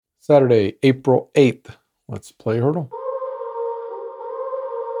Saturday, April 8th. Let's play Heardle.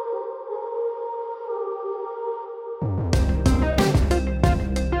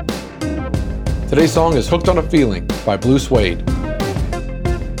 Today's song is Hooked on a Feeling by Blue Suede.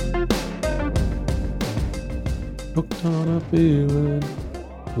 Hooked on a Feeling.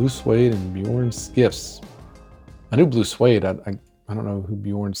 Blue Suede and Bjorn Skiffs. I knew Blue Suede. I don't know who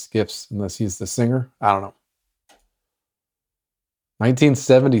Bjorn Skiffs, unless he's the singer. I don't know.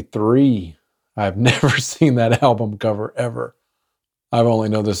 1973. I've never seen that album cover ever. I've only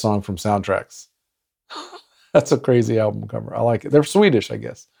known this song from soundtracks. That's a crazy album cover. I like it. They're Swedish, I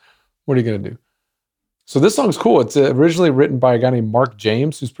guess. What are you going to do? So this song's cool. It's originally written by a guy named Mark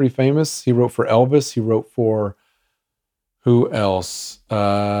James, who's pretty famous. He wrote for Elvis. He wrote for, who else?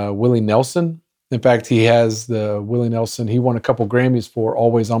 Willie Nelson. In fact, he has the Willie Nelson. He won a couple Grammys for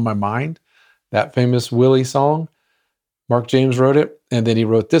Always on My Mind, that famous Willie song. Mark James wrote it, and then he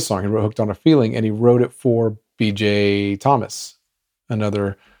wrote this song. He wrote Hooked on a Feeling, and he wrote it for B.J. Thomas,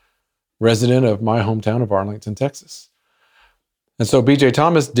 another resident of my hometown of Arlington, Texas. And so B.J.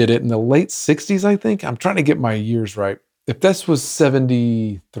 Thomas did it in the late 60s, I think. I'm trying to get my years right. If this was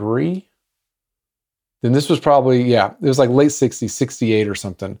 73, then this was probably, it was like late 60s, 68 or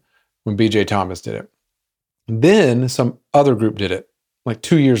something when B.J. Thomas did it. And then some other group did it, like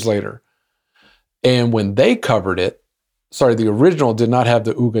 2 years later. And when they covered it, the original did not have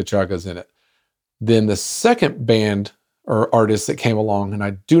the Ooga Chuggas in it. Then the second band or artist that came along, and I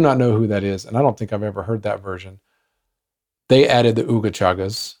do not know who that is, and I don't think I've ever heard that version, they added the Ooga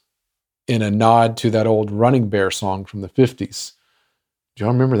Chuggas in a nod to that old Running Bear song from the 50s. Do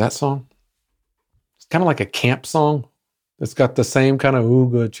y'all remember that song? It's kind of like a camp song. It's got the same kind of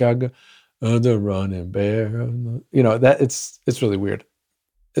Ooga Chugga, the Running Bear. You know, that it's really weird.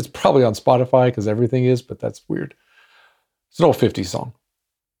 It's probably on Spotify because everything is, but that's weird. It's an old 50s song.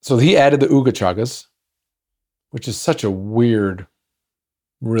 So he added the Ooga Chuggas, which is such a weird,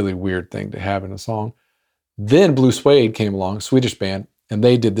 really weird thing to have in a song. Then Blue Suede came along, Swedish band, and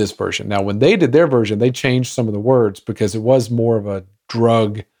they did this version. Now, when they did their version, they changed some of the words because it was more of a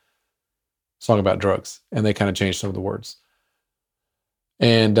song about drugs, and they kind of changed some of the words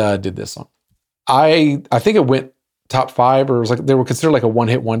and did this song. I think it went top 5, or it was like they were considered like a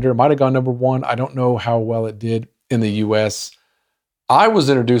one-hit wonder. It might have gone number 1. I don't know how well it did in the U.S. I was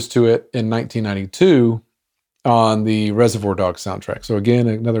introduced to it in 1992 on the Reservoir Dogs soundtrack. So again,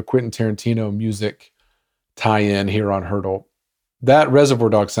 another Quentin Tarantino music tie-in here on Heardle. That Reservoir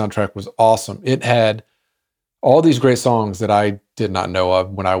Dogs soundtrack was awesome. It had all these great songs that I did not know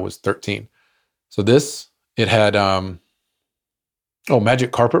of when I was 13. So it had,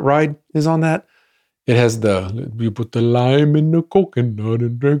 Magic Carpet Ride is on that. It has you put the lime in the coconut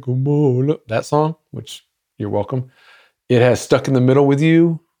and drink them all up. That song, which you're welcome. It has Stuck in the Middle with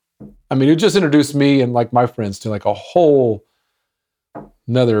You. I mean, it just introduced me and like my friends to like a whole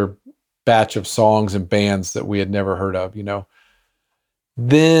another batch of songs and bands that we had never heard of, you know.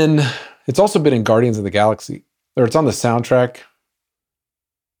 Then it's also been in Guardians of the Galaxy, or it's on the soundtrack.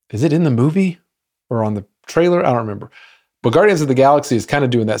 Is it in the movie or on the trailer? I don't remember. But Guardians of the Galaxy is kind of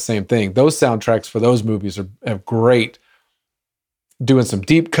doing that same thing. Those soundtracks for those movies are great. Doing some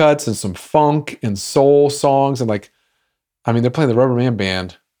deep cuts and some funk and soul songs. And they're playing the Rubber Man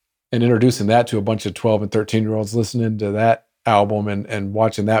Band and introducing that to a bunch of 12 and 13-year-olds listening to that album and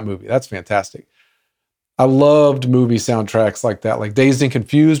watching that movie. That's fantastic. I loved movie soundtracks like that. Like Dazed and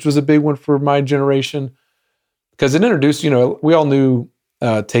Confused was a big one for my generation because it introduced, we all knew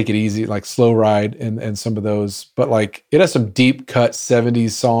Take It Easy, like Slow Ride and some of those, but like it has some deep cut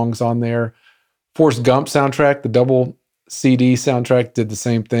 70s songs on there. Forrest Gump soundtrack, the double CD soundtrack, did the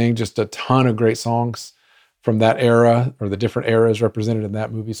same thing. Just a ton of great songs from that era, or the different eras represented in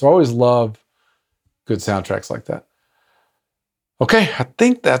that movie. So I always love good soundtracks like that. Okay, I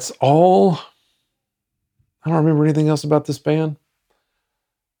think that's all. I don't remember anything else about this band.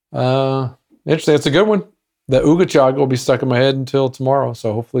 Interesting. It's a good one. The Ooga Chugga will be stuck in my head until tomorrow,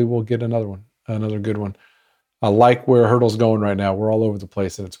 so hopefully we'll get another good one. I like where Heardle's going right now. We're all over the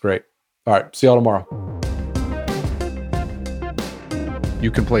place, and it's great. All right, see y'all tomorrow. You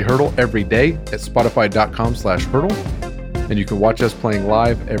can play Heardle every day at spotify.com/Heardle, and you can watch us playing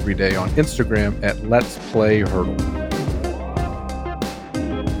live every day on Instagram at Let's Play Heardle.